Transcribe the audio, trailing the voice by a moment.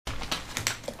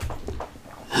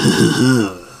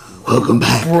Welcome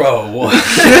back, bro. Yo,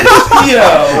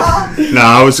 no,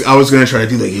 I was gonna try to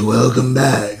do like welcome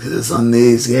back to the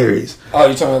Sunday Scaries. Oh,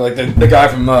 you're talking about like the guy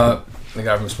from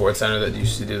SportsCenter that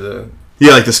used to do the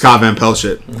like the Scott Van Pelt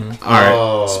shit. Mm-hmm.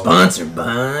 All right, sponsored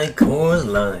by Coors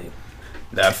Light.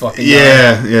 That fucking guy.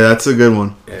 Yeah, that's a good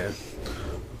one. Yeah.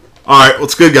 All right,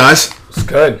 what's good, guys? It's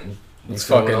good. It's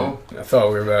fucking. I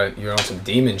thought you were on some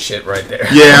demon shit right there.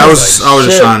 Yeah, I was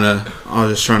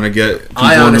just trying to get.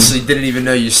 I honestly didn't even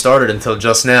know you started until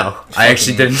just now. I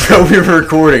actually didn't know we were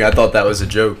recording. I thought that was a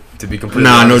joke. To be completely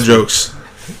honest. No jokes.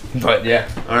 But yeah.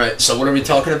 All right. So what are we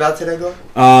talking about today, Glenn?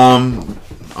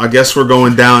 I guess we're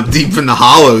going down deep in the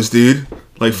hollows, dude.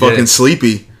 Like fucking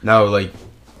sleepy. No, like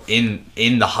in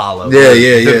the hollow. Yeah,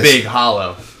 the big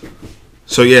hollow.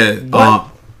 So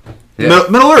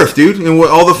Middle Earth, dude, and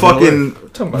all the fucking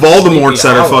Voldemorts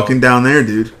that are fucking down there,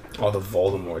 dude. All the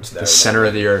Voldemorts there. The center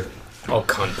of the earth. Oh,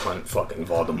 cunt punt fucking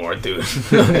Voldemort, dude.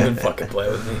 Don't even fucking play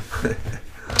with me.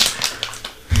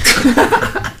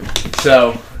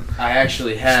 So, I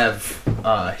actually have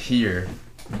here,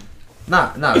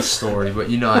 not a story, but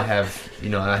I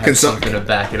have something to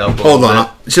back it up. Hold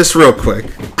on, just real quick.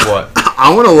 What?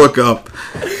 I want to look up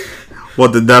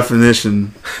what the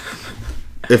definition,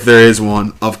 if there is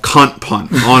one, of cunt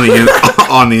punt on the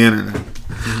internet.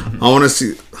 I want to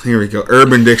see. Here we go.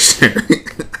 Urban Dictionary.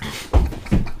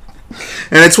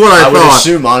 And it's what I thought. I would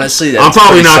assume, honestly, that I'm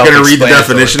probably not going to read the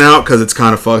definition out because it's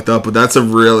kind of fucked up, but that's a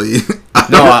really...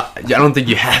 I don't think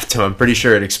you have to. I'm pretty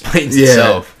sure it explains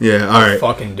itself. Yeah, all right.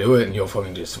 Fucking do it, and you'll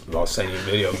fucking I'll send you a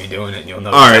video of me doing it, and you'll know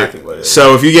exactly what it is.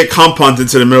 So if you get cunt punted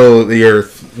to the middle of the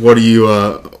earth, what do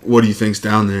you think's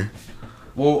down there?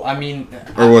 Well, I mean...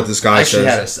 Or what this guy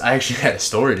says. I actually had a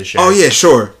story to share. Oh, yeah,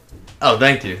 sure. Oh,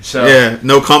 thank you. So yeah,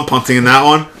 no cunt punting in that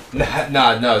one?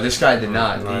 No, this guy did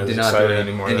not. He did not do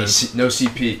any no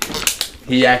CP.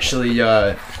 He actually,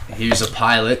 he was a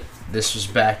pilot. This was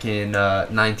back in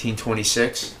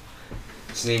 1926.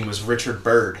 His name was Richard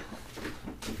Byrd.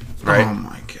 Right? Oh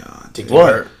my god.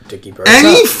 Dickie Bird.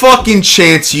 Any fucking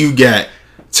chance you get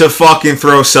to fucking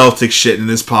throw Celtic shit in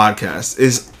this podcast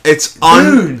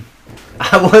Dude,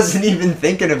 I wasn't even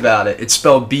thinking about it. It's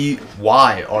spelled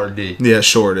B-Y-R-D. Yeah,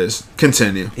 sure it is.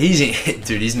 Continue.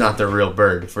 He's not the real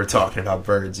bird if we're talking about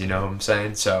birds, you know what I'm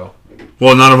saying? So...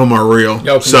 Well, none of them are real.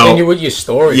 Yo, continue with your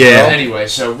story. Yeah. Bro. Anyway,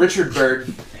 so Richard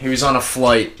Byrd, he was on a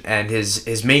flight, and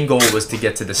his main goal was to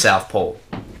get to the South Pole.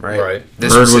 Right.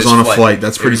 Bird was on a flight.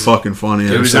 That's pretty fucking funny.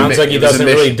 It sounds like he doesn't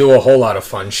really do a whole lot of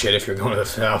fun shit if you're going to the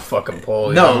South fucking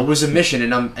Pole. No, it was a mission,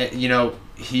 and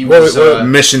he was...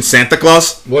 Mission Santa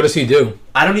Claus? What does he do?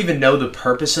 I don't even know the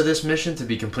purpose of this mission, to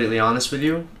be completely honest with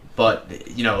you. But,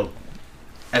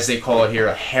 as they call it here,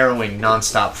 a harrowing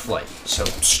nonstop flight. So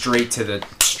straight to the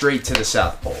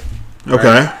South Pole. Right?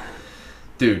 Okay.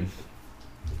 Dude,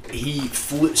 he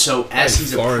flew... So as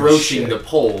he's approaching the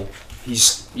pole,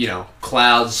 he's,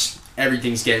 clouds,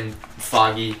 everything's getting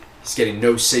foggy. He's getting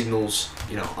no signals,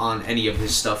 on any of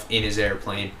his stuff in his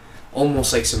airplane.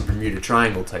 Almost like some Bermuda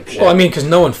Triangle type shit. Well, I mean, because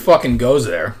no one fucking goes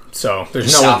there, so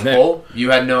there's no one there. South Pole, you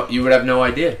would have no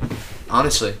idea.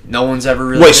 Honestly, no one's ever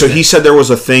really... Wait, so he said there was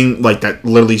a thing like that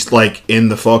literally like in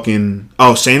the fucking...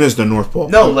 Oh, Santa's the North Pole.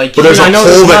 No, like... But there's a pole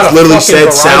that literally said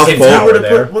South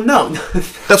Pole. Well, no.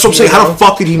 That's what I'm saying. How the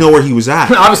fuck did he know where he was at?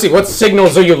 Obviously, what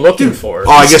signals are you looking for?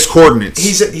 Oh, I guess coordinates.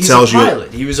 He's a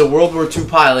pilot. He was a World War II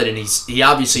pilot, and he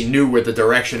obviously knew where the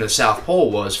direction of South Pole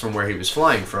was from where he was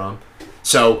flying from.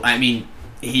 So, I mean,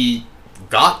 he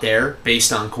got there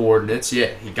based on coordinates.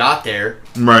 Yeah, he got there.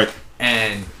 Right.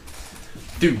 And...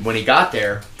 Dude, when he got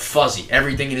there, fuzzy.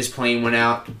 Everything in his plane went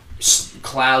out.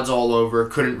 Clouds all over.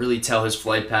 Couldn't really tell his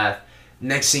flight path.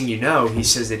 Next thing you know, he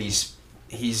says that he's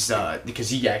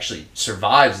because he actually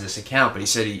survives this account, but he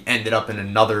said he ended up in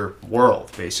another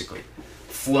world, basically.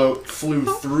 Flew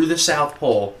through the South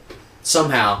Pole,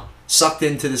 somehow sucked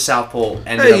into the South Pole,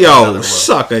 ended up in another world.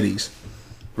 Suck at these.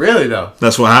 Really, though?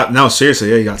 That's what happened. No,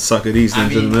 seriously, yeah, you got suck at these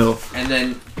into the middle. And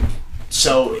then...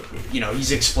 So,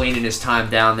 he's explaining his time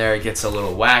down there. It gets a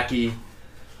little wacky,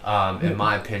 in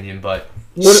my opinion, but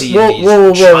seeing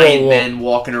these giant men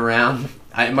walking around...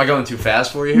 am I going too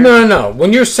fast for you here? No.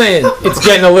 When you're saying it's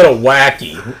getting a little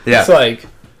wacky, it's like...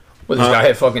 Well, this guy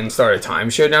had fucking started a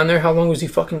timeshare down there? How long was he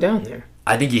fucking down there?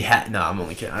 I think he had... No, I'm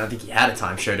only kidding. I don't think he had a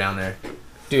timeshare down there.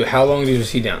 Dude, how long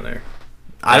was he down there?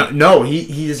 I don't know.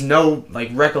 He has no,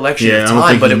 recollection of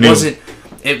time, but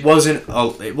it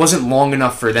wasn't long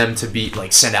enough for them to be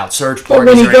send out search parties. But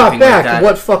when he or got anything back, like that.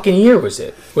 what fucking year was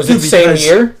it? Was it the same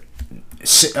year?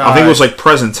 I think it was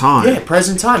present time. Yeah,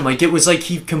 present time. It was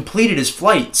he completed his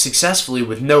flight successfully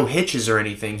with no hitches or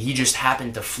anything. He just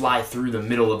happened to fly through the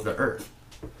middle of the earth.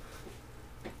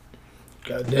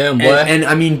 Goddamn, boy. And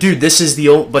I mean, dude, this is the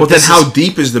old. But then how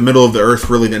deep is the middle of the Earth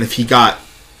really? Then if he got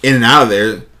in and out of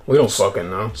there, we don't fucking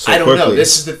know. I don't know.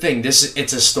 This is the thing.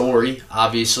 It's a story,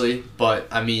 obviously, but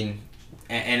I mean,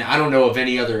 and I don't know of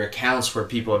any other accounts where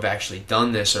people have actually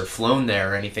done this or flown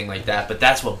there or anything like that. But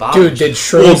that's what bothers. Dude, did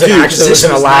shrooms actually was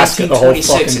in Alaska the whole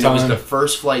fucking time? And it was the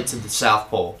first flight to the South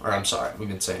Pole. Or I'm sorry, we've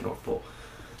been saying North Pole.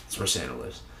 That's where Santa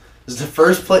lives. This is the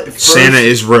first flight. Santa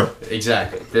is real.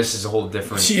 Exactly. This is a whole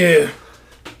different. Yeah.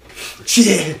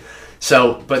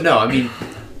 So, but no, I mean,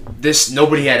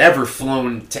 nobody had ever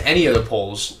flown to any of the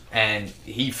poles, and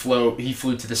he flew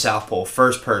to the South Pole,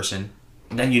 first person.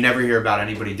 And then you never hear about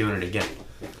anybody doing it again.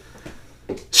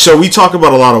 So we talk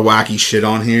about a lot of wacky shit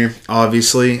on here,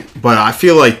 obviously, but I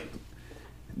feel like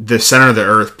the center of the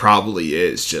Earth probably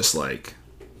is just like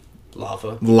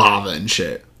lava and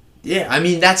shit. Yeah, I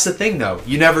mean that's the thing though.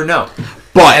 You never know.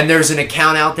 But and there's an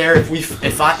account out there.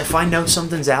 If I know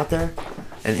something's out there,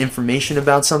 and information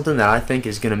about something that I think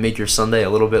is gonna make your Sunday a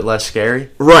little bit less scary,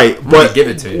 right? But give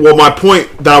it to you. Well, my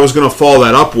point that I was gonna follow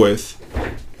that up with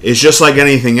is just like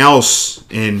anything else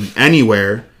in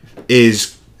anywhere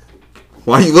is.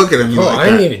 Why are you looking at me like that? I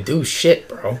didn't even do shit,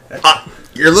 bro.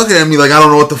 You're looking at me like I don't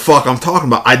know what the fuck I'm talking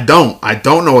about. I don't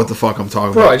know what the fuck I'm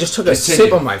talking about. Bro, I just took a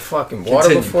sip of my fucking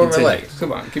water before my legs.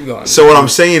 Come on, keep going. So what I'm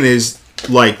saying is,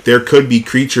 like, there could be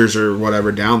creatures or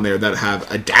whatever down there that have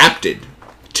adapted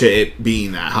to it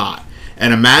being that hot.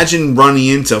 And imagine running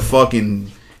into fucking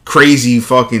crazy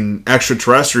fucking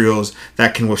extraterrestrials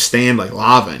that can withstand, like,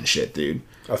 lava and shit, dude.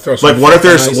 Like, what if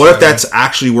that's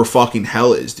actually where fucking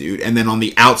hell is, dude? And then on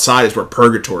the outside is where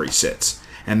purgatory sits.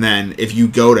 And then if you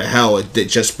go to hell, it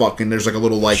just fucking, there's like a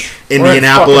little, like,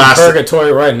 Indianapolis. We're in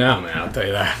purgatory right now, man, I'll tell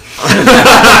you that.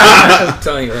 I'm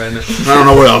telling you right now. I don't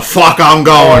know where the fuck I'm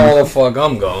going. Where the fuck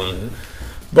I'm going.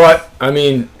 But, I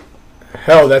mean,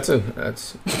 hell, that's a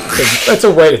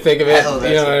way to think of it. Hell,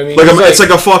 you know what I mean? It's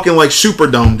like a fucking, like,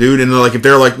 Superdome, dude. And like, if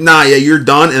they're like, nah, yeah, you're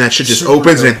done, and that shit just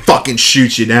opens and it fucking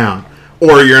shoots you down.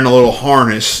 Or you're in a little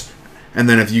harness, and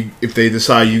then if they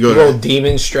decide you go, a little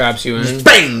demon straps you in,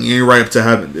 bang, and you're right up to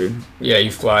heaven, dude. Yeah,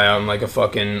 you fly out in like a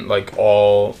fucking like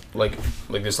all like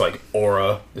this like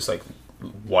aura, this like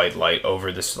white light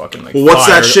over this fucking like. Well, what's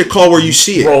that shit called where you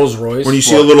see it? Rolls Royce. When you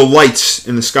see the little lights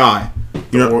in the sky,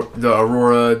 you know the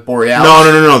aurora borealis.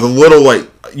 No. The little light.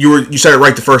 You said it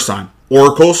right the first time.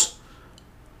 Oracles,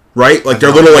 right? Like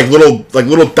they're little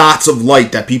dots of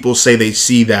light that people say they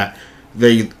see that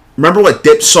they. Remember what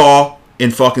Dip saw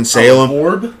in fucking Salem?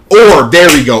 Orb? There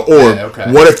we go. Orb. Yeah, okay.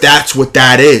 What if that's what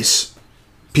that is?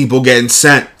 People getting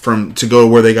sent to go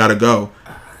where they gotta go.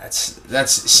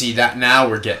 Now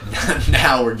we're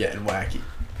getting wacky.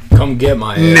 Come get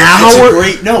my ass.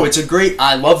 It's a great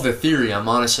I love the theory. I'm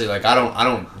honestly like I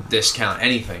don't discount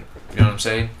anything. You know what I'm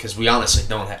saying? Because we honestly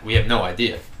we have no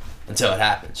idea until it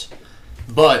happens.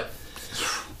 But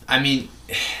I mean,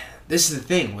 this is the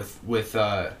thing with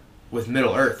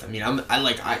Middle Earth. I mean,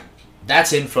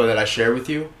 that's info that I share with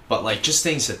you, but like just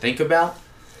things to think about.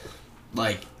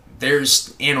 Like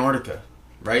there's Antarctica,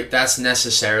 right? That's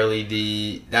necessarily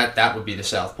that would be the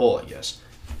South Pole, I guess.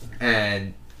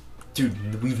 And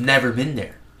dude, we've never been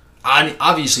there.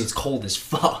 Obviously it's cold as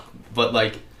fuck, but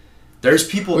like there's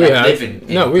people that live in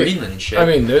Greenland and shit. I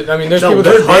mean, there's people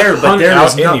that hunt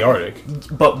out in the Arctic.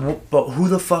 But who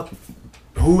the fuck?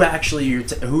 Who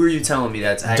are you telling me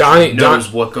that's actually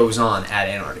knows what goes on at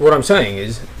Antarctica? What I'm saying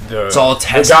is it's all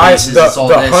test cases, it's all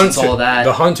this, it's all that.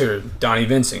 The hunter, Donnie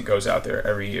Vincent, goes out there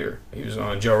every year. He was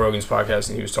on Joe Rogan's podcast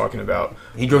and he was talking about...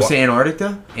 He goes to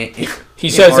Antarctica? He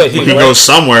says that he goes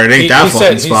somewhere. It ain't that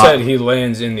fucking spot. He said he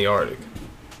lands in the Arctic.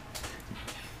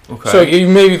 Okay. So you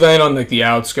maybe land on like the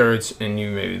outskirts and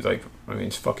you maybe like... I mean,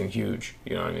 it's fucking huge.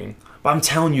 You know what I mean? But I'm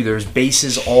telling you, there's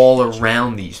bases all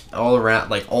around the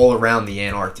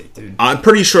Antarctic, dude. I'm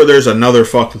pretty sure there's another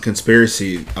fucking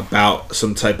conspiracy about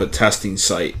some type of testing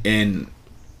site in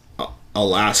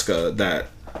Alaska that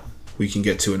we can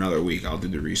get to another week. I'll do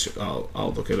the research.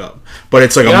 I'll look it up. But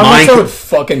it's like a mine. How much would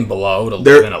fucking blow to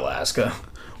live in Alaska?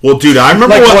 Well, dude, I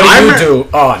remember what do you do?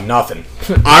 Oh, nothing.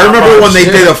 I remember when they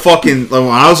did a fucking when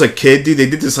I was a kid, dude. They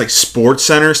did this like Sports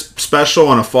Center special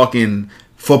on a fucking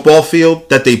football field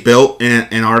that they built in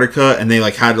Antarctica, and they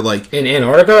like had to like in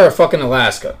Antarctica or fucking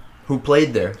Alaska. Who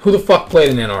played there? Who the fuck played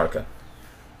in Antarctica?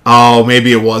 Oh,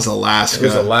 maybe it was Alaska. It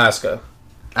was Alaska.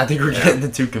 I think we're getting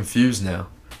the two confused now.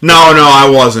 No, I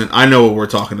wasn't. I know what we're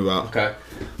talking about. Okay,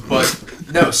 but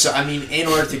no. So I mean,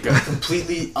 Antarctica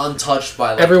completely untouched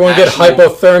by like everyone get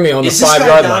hypothermia on the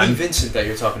 5-yard line. Donnie Vincent that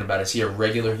you're talking about? Is he a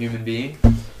regular human being?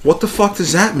 What the fuck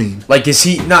does that mean? Like, is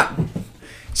he not?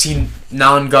 See,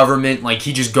 non-government, like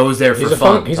he just goes there for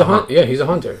fun. He's a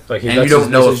hunter. Like, and you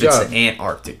don't know if it's the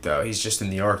Antarctic though. He's just in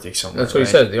the Arctic somewhere. That's what he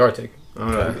said. The Arctic. I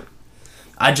don't know.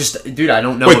 I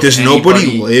don't know. Wait, does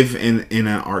nobody live in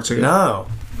Antarctica? No.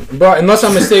 But unless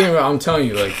I'm mistaken, I'm telling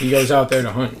you, like, he goes out there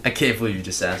to hunt. I can't believe you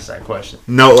just asked that question.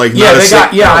 No, like,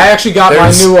 I actually got my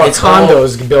new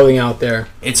condos building out there.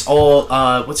 It's all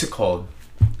what's it called?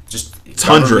 Just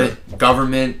tundra.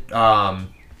 Government,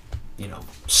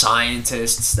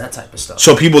 scientists, that type of stuff.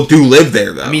 So people do live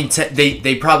there, though. I mean,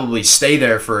 they probably stay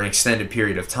there for an extended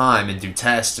period of time and do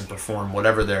tests and perform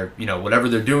whatever they're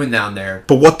doing down there.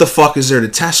 But what the fuck is there to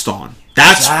test on?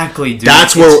 Exactly, dude.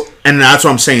 That's what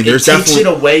I'm saying. There's definitely it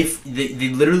away. They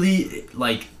literally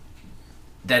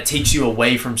that takes you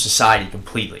away from society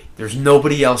completely. There's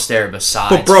nobody else there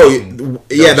besides. But bro,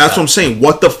 that's what I'm saying.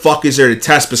 What the fuck is there to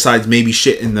test besides maybe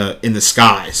shit in the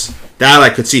skies? That I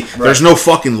could see. Right. There's no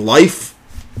fucking life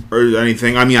or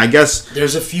anything. I mean, I guess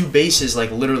there's a few bases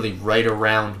like literally right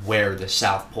around where the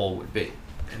South Pole would be,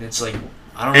 and it's like.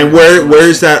 And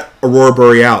where's that Aurora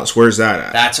Borealis? Where's that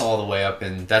at? That's all the way up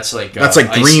in. That's like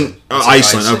Green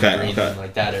Iceland. Okay, Greenland,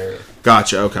 like that area.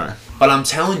 Gotcha. Okay. But I'm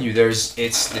telling you,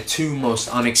 it's the two most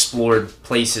unexplored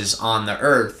places on the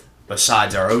Earth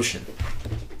besides our ocean,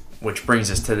 which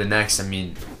brings us to the next. I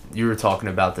mean, you were talking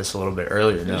about this a little bit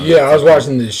earlier. No? Yeah, I was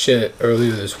watching this shit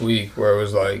earlier this week where it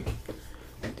was like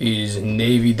these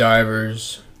Navy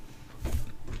divers.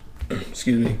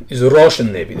 Excuse me, these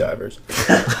Russian Navy divers.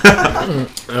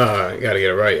 Gotta get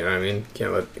it right. You know what I mean?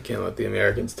 Can't let the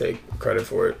Americans take credit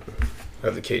for it.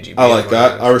 Have the KGB. I like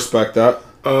that. I respect that.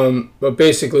 But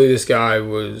basically, this guy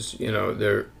was,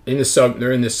 they're in the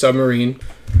submarine, and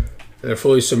they're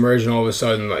fully submerged, and all of a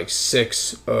sudden, like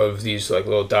 6 of these like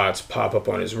little dots pop up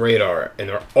on his radar, and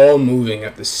they're all moving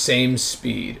at the same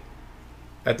speed,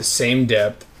 at the same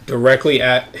depth, directly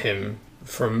at him.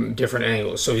 From different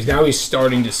angles, so he's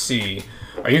starting to see.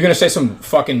 Are you gonna say some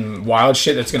fucking wild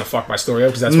shit that's gonna fuck my story up?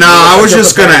 Because I was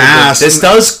just gonna ask. This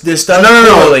does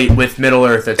correlate with Middle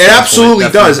Earth. It absolutely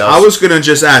does. I was gonna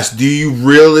just ask. Do you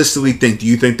realistically think? Do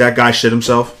you think that guy shit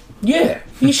himself? Yeah,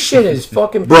 he shit his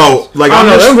fucking. Bro, like I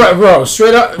don't know, bro.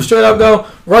 Straight up though,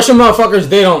 Russian motherfuckers,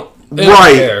 they don't.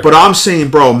 Right, but I'm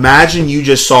saying, bro, imagine you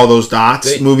just saw those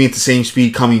dots moving at the same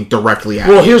speed coming directly at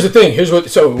you. Well, here's the thing.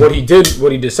 What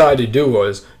he decided to do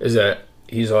is that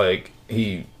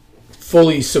he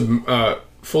fully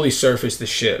surfaced the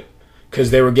ship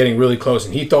because they were getting really close,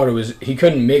 and he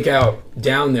couldn't make out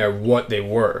down there what they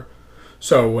were.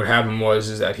 So what happened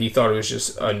is that he thought it was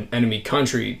just an enemy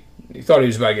country. He thought he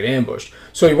was about to get ambushed.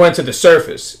 So he went to the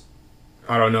surface.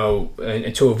 I don't know,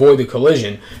 and to avoid the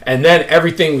collision, and then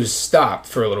everything was stopped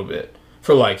for a little bit,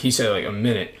 for he said a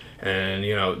minute, and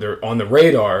they're on the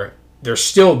radar, they're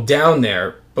still down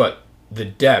there, but the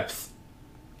depth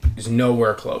is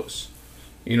nowhere close.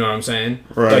 You know what I'm saying?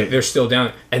 Right. Like they're still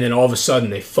down, and then all of a sudden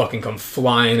they fucking come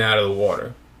flying out of the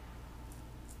water,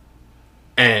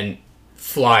 and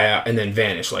fly out, and then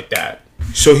vanish like that.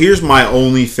 So here's my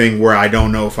only thing where I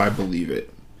don't know if I believe it.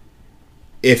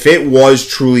 If it was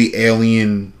truly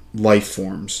alien life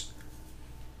forms,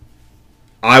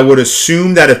 I would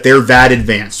assume that if they're that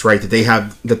advanced, right, that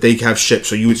they have ships,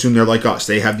 so you would assume they're like us.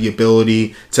 They have the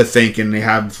ability to think and they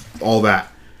have all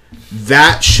that.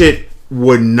 That shit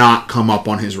would not come up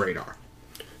on his radar.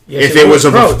 Yes,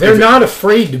 they're not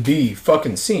afraid to be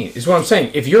fucking seen. Is what I'm saying.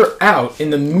 If you're out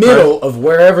in the middle of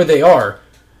wherever they are,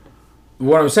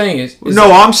 what I'm saying is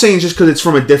I'm saying just because it's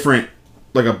from a different.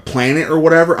 Like a planet or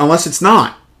whatever, unless it's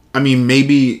not. I mean,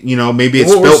 maybe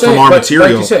it's built from our material.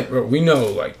 Like you said, we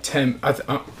know 10.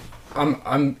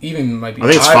 I'm even might be. I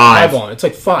think it's 5. It's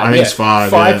like 5. I think it's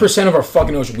 5. 5% of our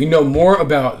fucking ocean. We know more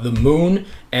about the moon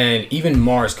and even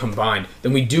Mars combined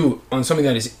than we do on something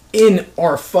that is in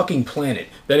our fucking planet.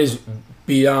 That is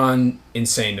beyond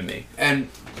insane to me. And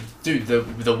dude,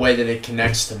 the way that it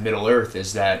connects to Middle Earth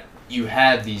is that you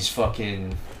have these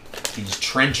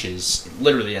trenches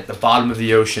literally at the bottom of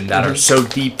the ocean that are so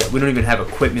deep that we don't even have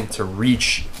equipment to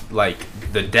reach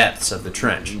the depths of the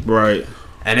trench. Right.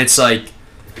 And it's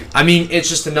it's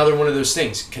just another one of those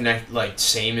things.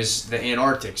 Same as the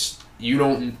Antarctics. You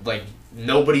don't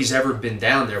nobody's ever been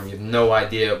down there. We have no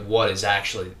idea what is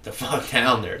actually the fuck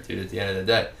down there, dude, at the end of the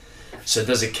day. So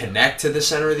does it connect to the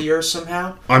center of the Earth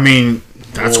somehow? I mean,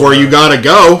 that's where you gotta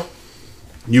go.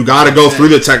 You gotta go through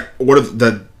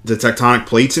the tectonic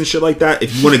plates and shit like that.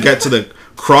 If you want to get to the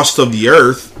crust of the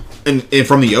Earth and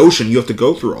from the ocean, you have to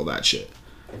go through all that shit.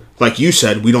 Like you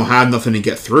said, we don't have nothing to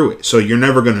get through it, so you're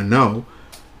never going to know.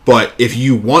 But if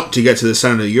you want to get to the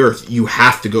center of the Earth, you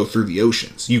have to go through the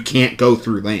oceans. You can't go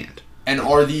through land. And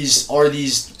are these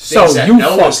things So that you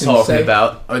Noah's fucking talking say-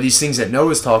 about? Are these things that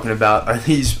Noah's talking about? Are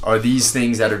these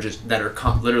things that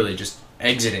are literally just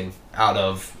exiting out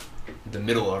of the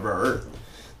middle of our Earth?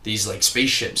 These like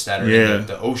spaceships that are in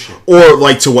the ocean. Or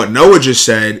like to what Noah just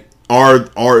said,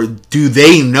 do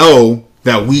they know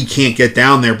that we can't get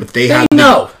down there, but they have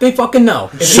know. They fucking know.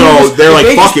 So they're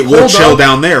like, fuck it, we'll chill down.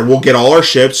 down there. We'll get all our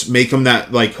ships, make them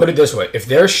that like. Put it this way: if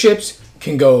their ships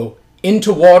can go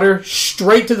into water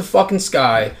straight to the fucking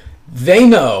sky, they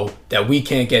know that we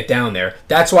can't get down there.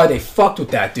 That's why they fucked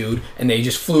with that dude, and they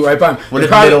just flew right by him. What if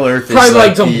Probably- Middle Earth is probably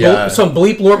like some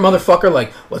bleep lord motherfucker?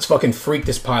 Like, let's fucking freak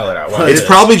this pilot out. Why It's is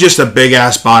probably just a big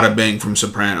ass bada bing from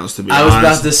Sopranos, to be I honest. was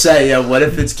about to say, yeah. What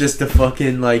if it's just a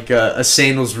fucking like a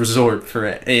sandals resort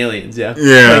for aliens? Yeah.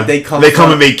 Yeah, Like they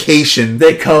come on vacation.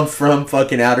 They come from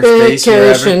fucking outer space or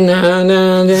whatever. Vacation,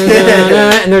 and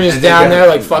they're just And they down got there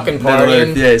like fucking Middle Earth,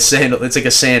 partying. yeah, sandal. It's like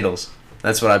a sandals.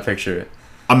 That's what I picture it.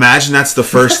 Imagine that's the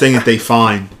first thing that they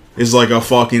find is like a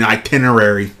fucking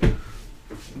itinerary.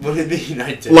 What did the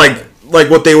United? Like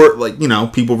what they were like,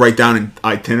 people write down in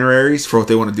itineraries for what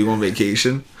they want to do on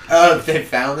vacation. Oh, they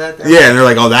found that there? Yeah, and they're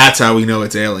like, oh, that's how we know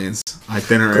it's aliens.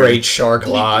 Itinerary. Great Shark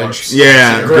Lodge.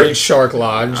 Yeah. Great Shark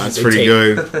Lodge. That's They pretty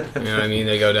good. You know what I mean?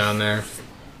 They go down there.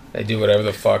 They do whatever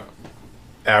the fuck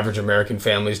average American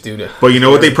families do to. But you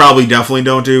know what they probably definitely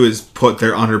don't do is put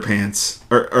their underpants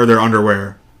or their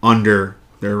underwear under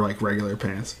their like regular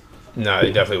pants. No,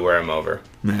 they definitely wear them over.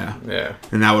 Yeah. Yeah.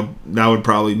 And that would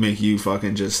probably make you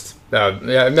fucking just. Yeah.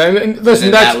 I mean, listen,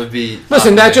 And that's that would be.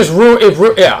 listen. That just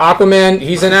yeah. Aquaman,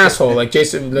 he's an asshole. Like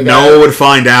Jason. The guy- Noah would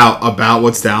find out about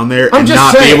what's down there I'm and just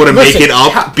not saying, be able to listen, make it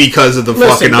up because of the Listen,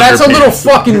 fucking that's underpants. a little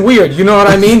fucking weird. You know what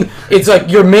I mean? It's like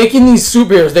you're making these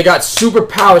superheroes. They got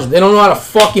superpowers. They don't know how to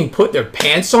fucking put their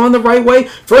pants on the right way.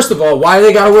 First of all, why do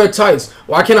they gotta wear tights?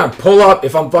 Why can't I pull up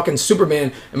if I'm fucking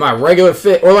Superman in my regular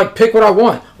fit or like pick what I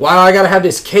want? Why do I gotta have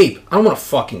this cape? I don't want a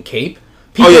fucking cape.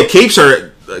 People, Oh yeah, capes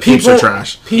are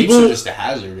trash. People are People, just a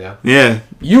hazard, yeah. Yeah.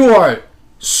 you are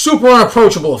super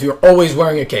unapproachable if you're always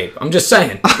wearing a cape. I'm just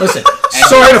saying. Listen,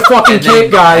 sorry to fucking and then-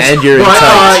 cape guys, and you're in but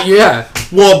tights. yeah.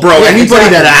 Well, bro, Yeah, anybody exactly.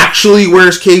 that actually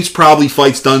wears capes probably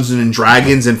fights Dungeons and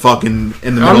Dragons and fucking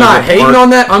in the middle I'm not of hating on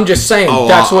that. I'm just saying Oh,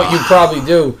 that's what you probably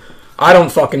do. I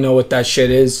don't fucking know what that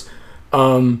shit is.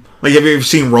 Like, have you ever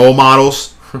seen Role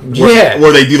Models? Yeah.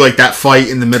 Where they do like that fight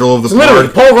in the middle of the Literally,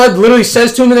 park. Paul Rudd literally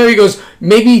says to him in there, he goes,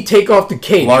 maybe take off the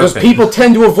cape. Because LARPing. people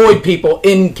tend to avoid people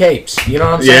in capes. You know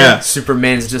what I'm saying? Yeah.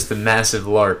 Superman's just a massive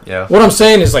LARP, yeah. What I'm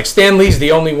saying is, like, Stan Lee's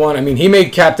the only one. I mean, he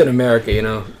made Captain America, you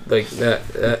know? Like,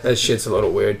 that shit's a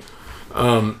little weird.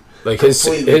 Like, his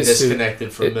Completely suit.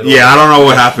 disconnected from middle. Yeah, I don't know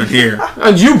what happened here.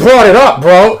 And you brought it up,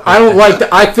 bro. I don't like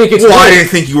that. I think it's Well, I weird. didn't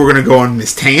think you were gonna go on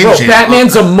this Bro, tangent.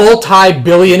 Batman's a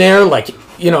multi-billionaire, like,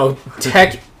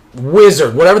 tech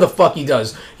wizard, whatever the fuck he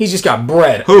does. He's just got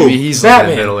bread. Who? Maybe he's like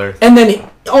Batman. in Middle Earth. And then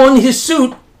on his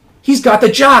suit, he's got the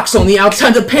jocks on the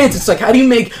outside of the pants. It's like, how do you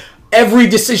make every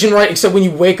decision right except when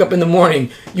you wake up in the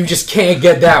morning, you just can't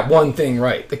get that one thing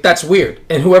right? Like, that's weird.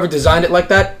 And whoever designed it like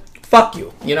that, fuck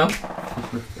you, you know?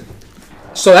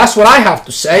 So that's what I have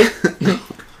to say.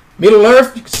 Middle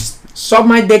Earth, you can suck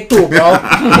my dick too, bro.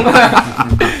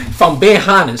 If I'm being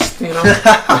honest, you know?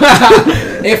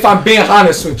 If I'm being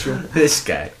honest with you. This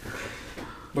guy.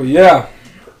 But yeah.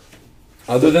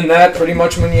 Other than that, pretty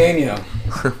much Muñeño.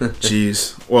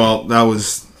 Jeez. Well, that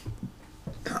was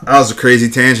a crazy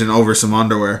tangent over some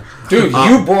underwear. Dude,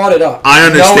 you brought it up. I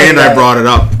understand. Knowing I that- brought it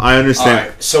up. I understand.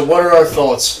 Alright, so what are our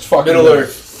thoughts? fucking Middle weird.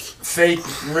 Earth. Fake,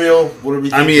 real, what are we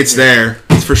thinking? I mean, it's here? there.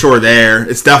 It's for sure there.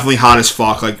 It's definitely hot as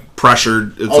fuck. Like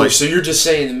pressured. It's Oh, like so you're just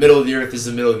saying the middle of the earth is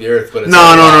the middle of the earth, but it's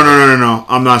no.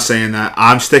 I'm not saying that.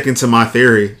 I'm sticking to my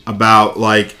theory about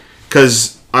like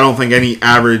because I don't think any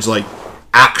average like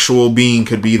actual being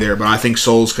could be there, but I think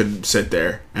souls could sit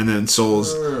there, and then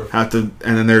souls have to,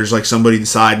 and then there's like somebody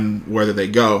deciding whether they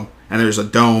go, and there's a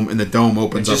dome, and the dome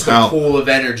opens Just up a hell. pool of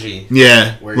energy.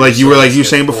 Yeah, where like your you were souls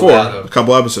saying get before pulled out of. a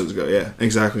couple episodes ago. Yeah,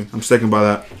 exactly. I'm sticking by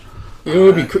that. You know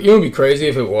what would be crazy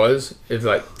if it was if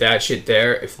like that shit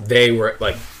there if they were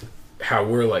like how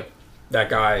we're like that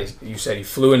guy you said he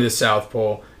flew into the South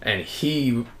Pole and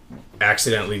he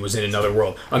accidentally was in another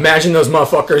world. Imagine those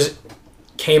motherfuckers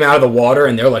came out of the water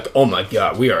and they're like, oh my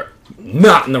god, we are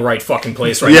not in the right fucking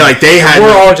place right now. Yeah, like they had.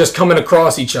 We're all just coming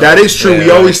across each other. That is true.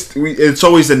 Yeah. It's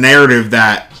always the narrative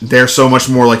that they're so much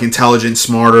more like intelligent,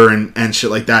 smarter, and shit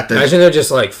like that. Imagine they're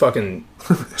just like fucking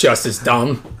just as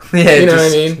dumb. Yeah, You know what I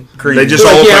mean? They just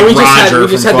They're all like, look like we Roger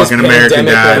just from had this fucking American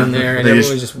pandemic Dad. down there, and They everyone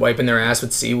just- was just wiping their ass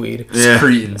with seaweed. Yeah.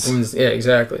 Cretins. Yeah,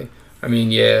 exactly. I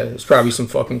mean, yeah, there's probably some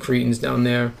fucking cretins down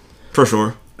there. For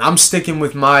sure. I'm sticking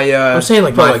with my. I'm saying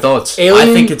like, my bro, thoughts. Alien.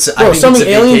 I think it's. I Bro, think something it's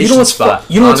a alien. You know vacation what's spot.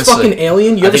 you know what's honestly. fucking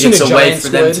alien? You I ever think seen it's a a way giant for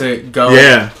them squid? to go.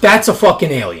 Yeah. That's a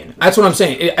fucking alien. That's what I'm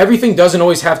saying. Everything doesn't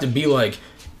always have to be like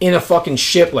in a fucking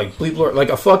ship, like like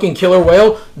a fucking killer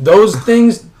whale. Those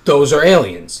things, those are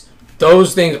aliens.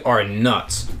 Those things are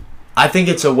nuts. I think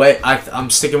it's a way. I'm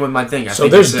sticking with my thing. So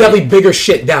there's definitely bigger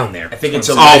shit down there. I think it's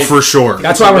a Oh, way. for sure.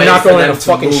 That's it's why a we're way not for going in them a to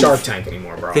fucking move. Shark Tank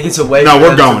anymore, bro. I think it's a way. No, for we're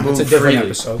them to going. move It's a different freely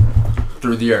episode.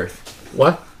 through the earth.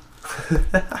 What?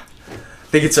 I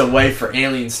think it's a way for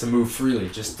aliens to move freely,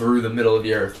 just through the middle of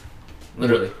the earth,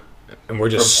 literally. And we're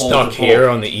just From pole to stuck pole. here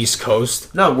on the East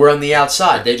Coast. No, we're on the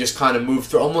outside. They just kind of move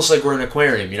through, almost like we're in an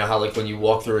aquarium. You know how like when you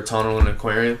walk through a tunnel in an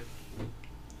aquarium.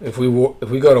 If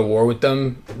we go to war with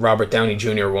them, Robert Downey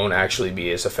Jr. won't actually be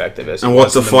as effective as. And he what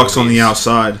was the in fuck's on the movies.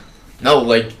 outside? No,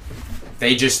 like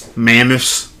they just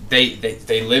Mammoths. they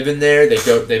live in there. They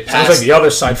Sounds pass. like the other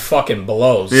side fucking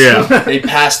blows. Yeah. They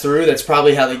pass through. That's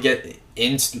probably how they get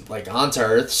into onto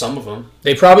Earth. Some of them.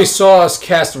 They probably saw us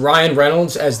cast Ryan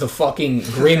Reynolds as the fucking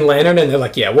Green Lantern, and they're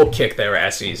like, "Yeah, we'll kick their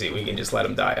ass easy. We can just let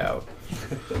them die out."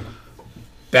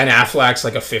 Ben Affleck's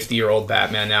like a 50-year-old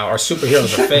Batman now. Our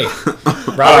superheroes are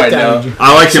fake. Robert Downey Jr.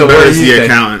 I like him So better what as do you the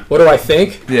think? accountant. What do I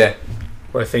think? Yeah.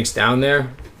 What I think's down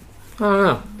there? I don't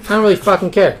know. I don't really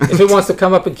fucking care. If it wants to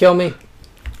come up and kill me,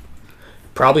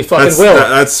 probably fucking will.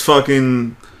 That's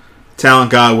fucking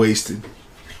talent God wasted.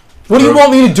 What do you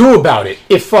want me to do about it?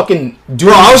 If fucking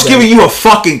Bro, I was giving you a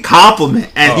fucking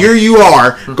compliment, and here you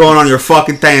are going on your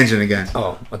fucking tangent again.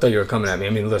 Oh, I thought you were coming at me. I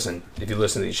mean, listen. If you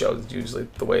listen to these shows, it's usually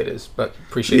the way it is. But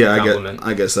appreciate Yeah, the compliment.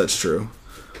 I guess that's true.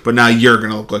 But now you're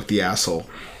gonna look like the asshole.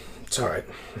 It's all right.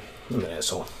 I'm an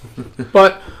asshole.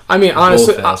 But I mean,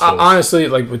 honestly, Both assholes. honestly,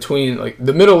 like between like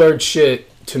the Middle Earth shit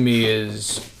to me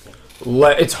is,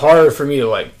 it's hard for me to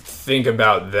like think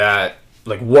about that.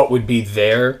 Like, what would be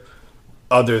there,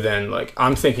 other than like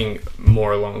I'm thinking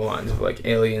more along the lines of like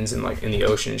aliens and like in the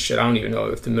ocean and shit. I don't even know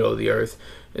if the middle of the earth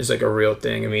is like a real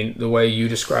thing. I mean, the way you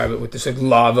describe it with this like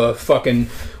lava fucking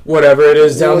whatever it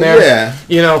is down there, yeah.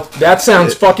 you know, that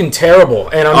sounds fucking terrible.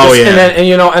 And I'm Oh, just, yeah. and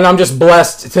you know, and I'm just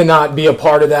blessed to not be a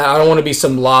part of that. I don't want to be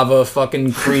some lava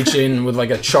fucking creature with like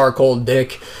a charcoal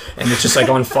dick and it's just like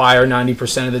on fire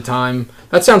 90% of the time.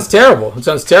 That sounds terrible. It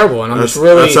sounds terrible, and I'm just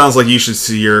really. That sounds like you should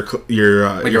see your Like your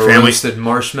a family. roasted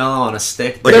marshmallow on a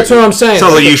stick. Like That's what I'm saying.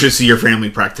 Sounds like you should see your family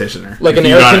practitioner. Like an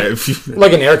You air got con- it. If you-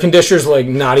 Like an air conditioner's like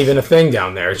not even a thing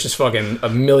down there. It's just fucking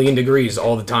 1,000,000 degrees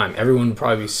all the time. Everyone would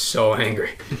probably be so angry.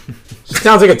 It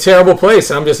sounds like a terrible place.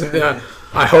 And I'm just,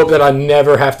 I hope that I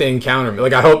never have to encounter me.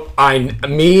 Like I hope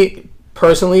me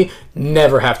personally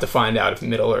never have to find out if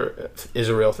Middle Earth is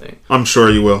a real thing. I'm sure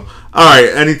you will. All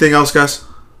right. Anything else, guys?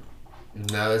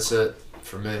 No, that's it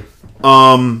for me.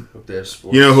 Hope they have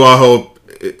sports. You know who I hope?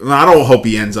 I don't hope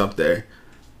he ends up there,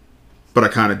 but I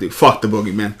kind of do. Fuck the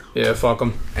boogeyman. Yeah, fuck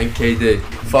them. NKD.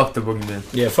 Fuck the boogeyman.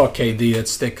 Yeah, fuck KD. That's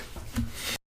stick.